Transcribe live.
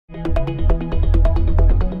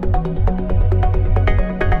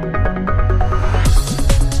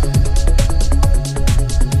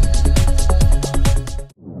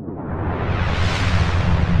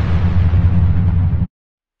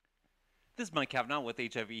Mike Kavanaugh with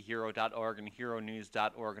HIVHero.org and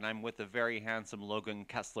HERONEWS.org, and I'm with the very handsome Logan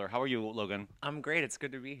Keslar. How are you, Logan? I'm great. It's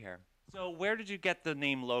good to be here. So, where did you get the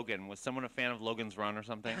name Logan? Was someone a fan of Logan's Run or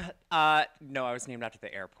something? No, I was named after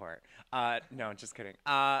the airport. No, just kidding.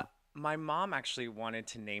 My mom actually wanted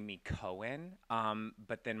to name me Cohen,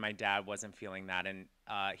 but then my dad wasn't feeling that, and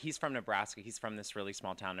he's from Nebraska. He's from this really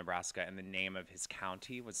small town, Nebraska, and the name of his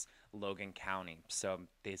county was Logan County. So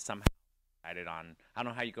they somehow decided on. I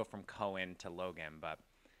don't know how you go from Cohen to Logan, but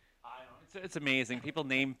I know. It's amazing. People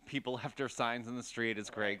name people after signs in the street. It's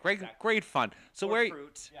great. Great, exactly. great fun. So or where?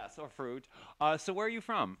 fruit. Yes, or fruit. So where are you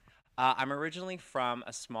from? I'm originally from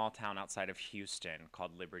a small town outside of Houston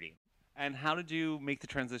called Liberty. And how did you make the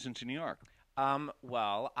transition to New York?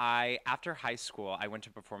 Well, I after high school, I went to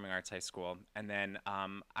performing arts high school, and then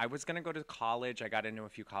I was gonna go to college. I got into a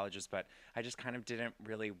few colleges, but I just kind of didn't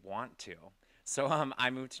really want to. So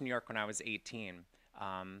I moved to New York when I was 18,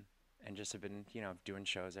 and just have been, doing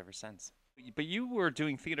shows ever since. But you were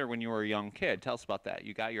doing theater when you were a young kid. Tell us about that.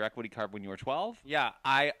 You got your equity card when you were 12? Yeah,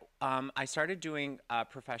 I started doing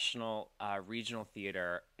professional regional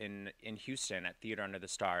theater in Houston at Theater Under the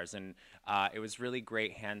Stars, and it was really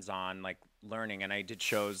great hands-on like learning. And I did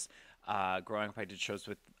shows growing up. I did shows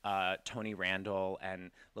with Tony Randall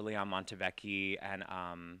and Lilian Montevecchi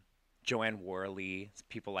and Joanne Worley,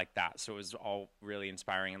 people like that. So it was all really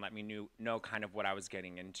inspiring and let me know kind of what I was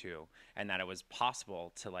getting into, and that it was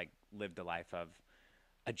possible to like live the life of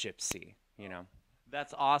a gypsy.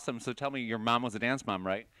 That's awesome. So tell me, your mom was a dance mom,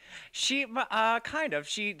 right? She kind of.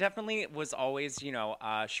 She definitely was always, she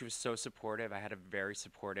was so supportive. I had a very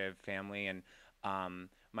supportive family, and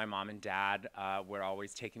my mom and dad were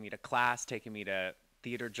always taking me to class, taking me to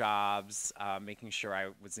theater jobs, making sure I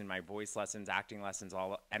was in my voice lessons, acting lessons,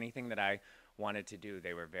 anything that I wanted to do.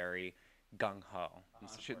 They were very gung ho.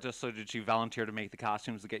 Just so did she volunteer to make the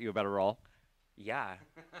costumes to get you a better role? Yeah,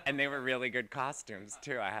 and they were really good costumes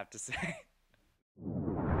too, I have to say.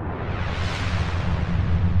 You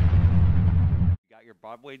got your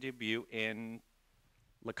Broadway debut in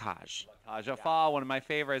La Cage. Taj Fall, one of my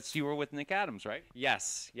favorites. You were with Nick Adams, right?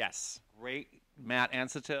 Yes, yes. Great. Matt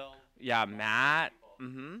Ansatil. Yeah, Matt.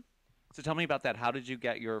 Mm-hmm. So tell me about that. How did you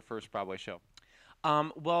get your first Broadway show?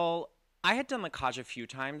 Well, I had done La Cage a few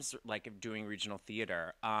times, like doing regional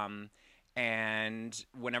theater. And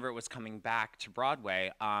whenever it was coming back to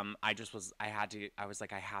Broadway, I was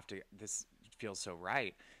like, I have to, this feels so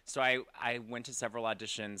right. So I went to several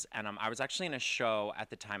auditions, and I was actually in a show at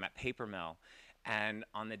the time at Paper Mill. And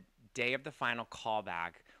on the day of the final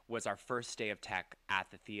callback was our first day of tech at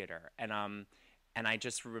the theater. And I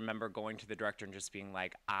just remember going to the director and just being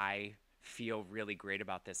like, I feel really great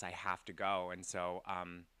about this. I have to go. And so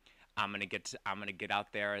I'm gonna get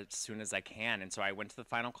out there as soon as I can. And so I went to the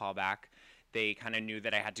final callback. They kind of knew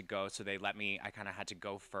that I had to go, so I kind of had to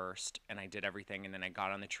go first, and I did everything. And then I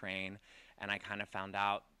got on the train, and I kind of found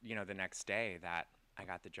out, the next day that I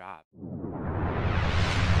got the job.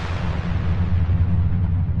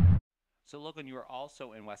 So Logan, you were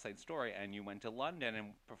also in West Side Story, and you went to London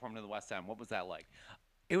and performed in the West End. What was that like?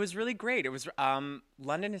 It was really great. It was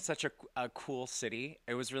London is such a cool city.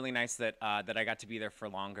 It was really nice that that I got to be there for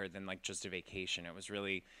longer than like just a vacation. It was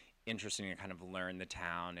really interesting to kind of learn the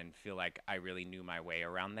town and feel like I really knew my way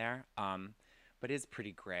around there. But it's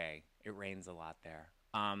pretty gray. It rains a lot there.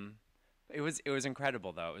 It was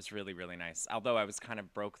incredible though. It was really really nice. Although I was kind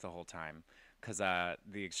of broke the whole time because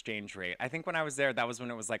the exchange rate. I think when I was there, that was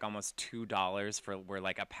when it was like almost $2 for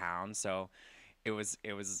like a pound. So it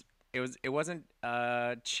wasn't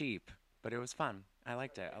cheap, but it was fun. I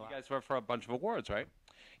liked it a lot. You guys were for a bunch of awards, right?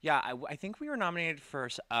 Yeah, I think we were nominated for.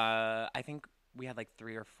 I think we had like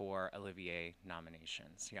 3 or 4 Olivier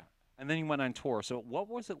nominations. Yeah. And then you went on tour. So what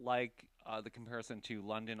was it like, the comparison to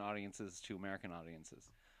London audiences to American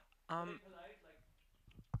audiences?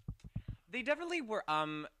 They definitely were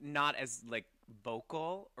not as like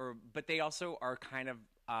vocal, but they also are kind of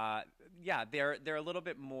yeah, they're a little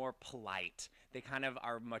bit more polite. They kind of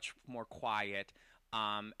are much more quiet.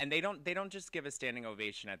 And they don't just give a standing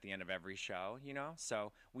ovation at the end of every show.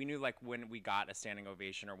 So we knew like when we got a standing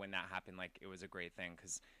ovation or when that happened, like it was a great thing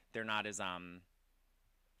because they're not as on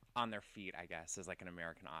their feet, I guess, as like an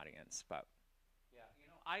American audience. But yeah,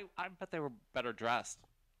 I bet they were better dressed.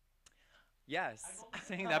 yes, I'm only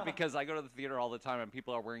saying that because I go to the theater all the time and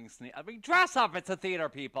people are wearing I mean, dress up! It's a theater,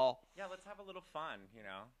 people. Yeah, let's have a little fun.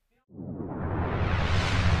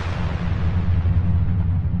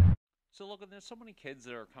 So look, there's so many kids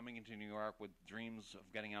that are coming into New York with dreams of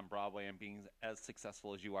getting on Broadway and being as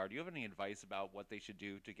successful as you are. Do you have any advice about what they should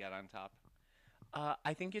do to get on top?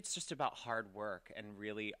 I think it's just about hard work and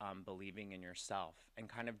really believing in yourself, and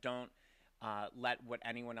kind of don't let what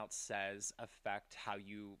anyone else says affect how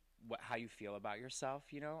you feel about yourself.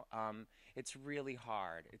 It's really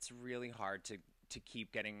hard. It's really hard to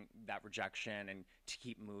keep getting that rejection and to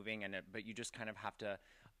keep moving, but you just kind of have to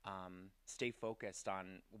stay focused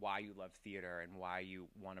on why you love theater and why you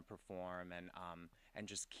want to perform, and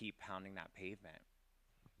just keep pounding that pavement.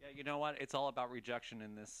 Yeah, you know what? It's all about rejection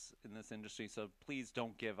in this industry. So please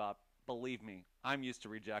don't give up. Believe me, I'm used to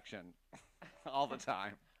rejection all the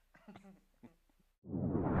time.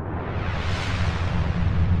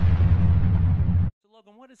 So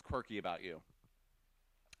Logan, what is quirky about you?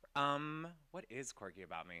 What is quirky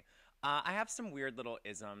about me? I have some weird little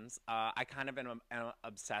isms. I kind of am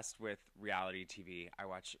obsessed with reality TV. I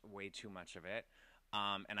watch way too much of it.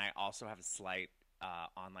 And I also have a slight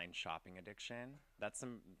online shopping addiction. That's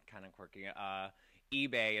some kind of quirky.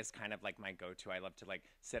 eBay is kind of like my go-to. I love to like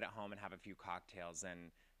sit at home and have a few cocktails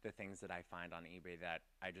and the things that I find on eBay that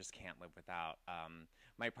I just can't live without.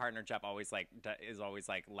 My partner Jeff always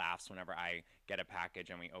laughs whenever I get a package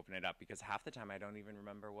and we open it up, because half the time I don't even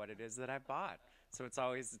remember what it is that I bought. So it's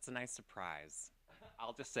a nice surprise.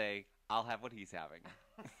 I'll just say I'll have what he's having.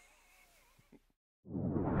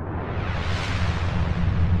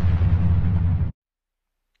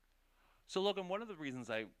 So, Logan, one of the reasons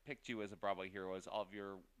I picked you as a Broadway hero is all of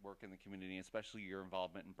your work in the community, especially your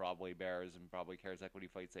involvement in Broadway Bears and Broadway Cares Equity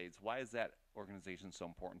Fights AIDS. Why is that organization so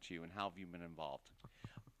important to you, and how have you been involved?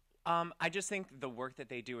 I just think the work that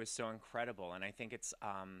they do is so incredible, and I think it's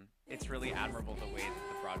really admirable the way that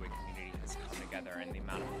the Broadway community has come together, and the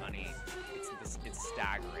amount of money. It's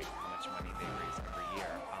staggering how much money they raise every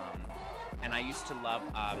year. And I used to love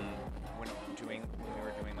when we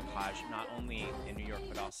were doing the Cage, not only in New York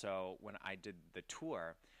but also when I did the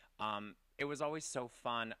tour. It was always so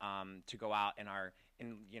fun to go out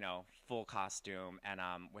in full costume and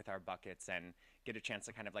with our buckets and get a chance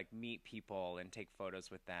to kind of like meet people and take photos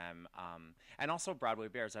with them. And also Broadway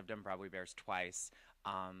Bears. I've done Broadway Bears twice.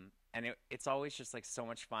 And it's always just like so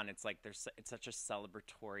much fun. It's like it's such a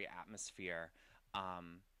celebratory atmosphere.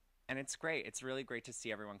 And it's great. It's really great to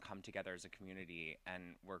see everyone come together as a community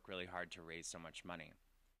and work really hard to raise so much money.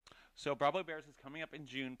 So Broadway Bears is coming up in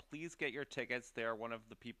June. Please get your tickets. They're one of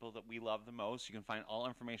the people that we love the most. You can find all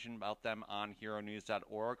information about them on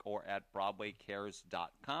HERONEWS.org or at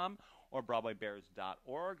BroadwayCares.com or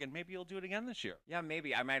BroadwayBears.org, and maybe you'll do it again this year. Yeah,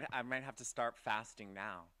 maybe. I might have to start fasting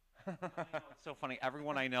now. I know, it's so funny.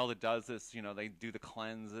 Everyone I know that does this, they do the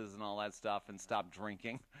cleanses and all that stuff and stop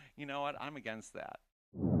drinking. You know what? I'm against that.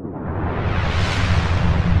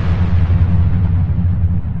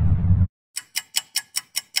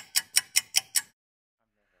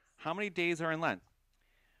 How many days are in Lent?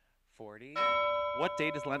 40. What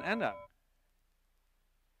day does Lent end on?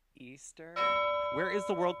 Easter. Where is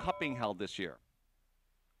the World Cup being held this year?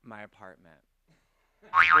 My apartment.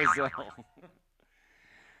 Brazil.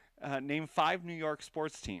 Name 5 New York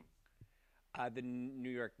sports teams. The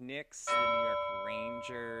New York Knicks, the New York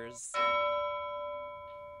Rangers,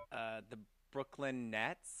 the Brooklyn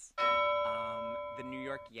Nets, the New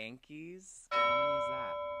York Yankees. How many is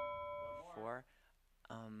that? 4.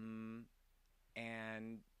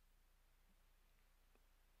 And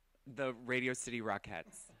the Radio City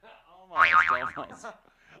Rockettes. Almost.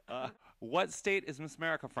 What state is Miss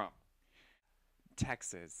America from?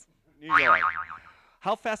 Texas. New York.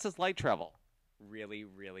 How fast does light travel? Really,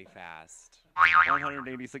 really fast.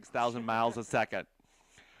 186,000 miles a second.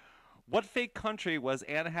 What fake country was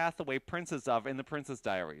Anne Hathaway princess of in the Princess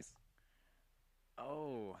Diaries?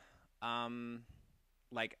 Oh,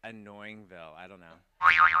 like Annoyingville. I don't know.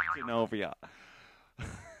 Genovia.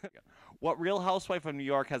 What Real Housewife of New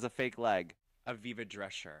York has a fake leg? Aviva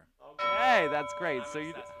Drescher. Okay, that's great. So I'm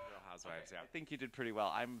you. obsessed with Real Housewives. Okay, Yeah. I think you did pretty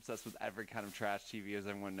well. I'm obsessed with every kind of trash TV, as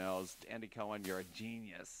everyone knows. Andy Cohen, you're a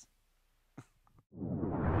genius.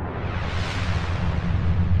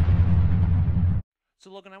 So,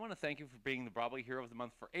 Logan, I want to thank you for being the Broadway Hero of the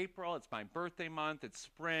Month for April. It's my birthday month. It's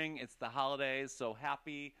spring. It's the holidays. So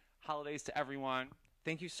happy holidays to everyone.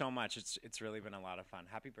 Thank you so much. It's really been a lot of fun.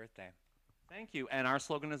 Happy birthday. Thank you. And our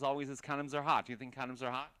slogan, as always, is condoms are hot. Do you think condoms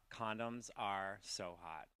are hot? Condoms are so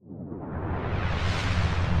hot.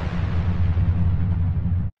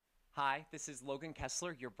 Hi, this is Logan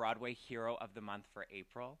Keslar, your Broadway Hero of the Month for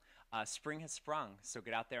April. Spring has sprung, so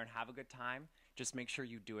get out there and have a good time. Just make sure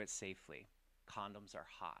you do it safely. Condoms are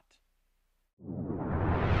hot.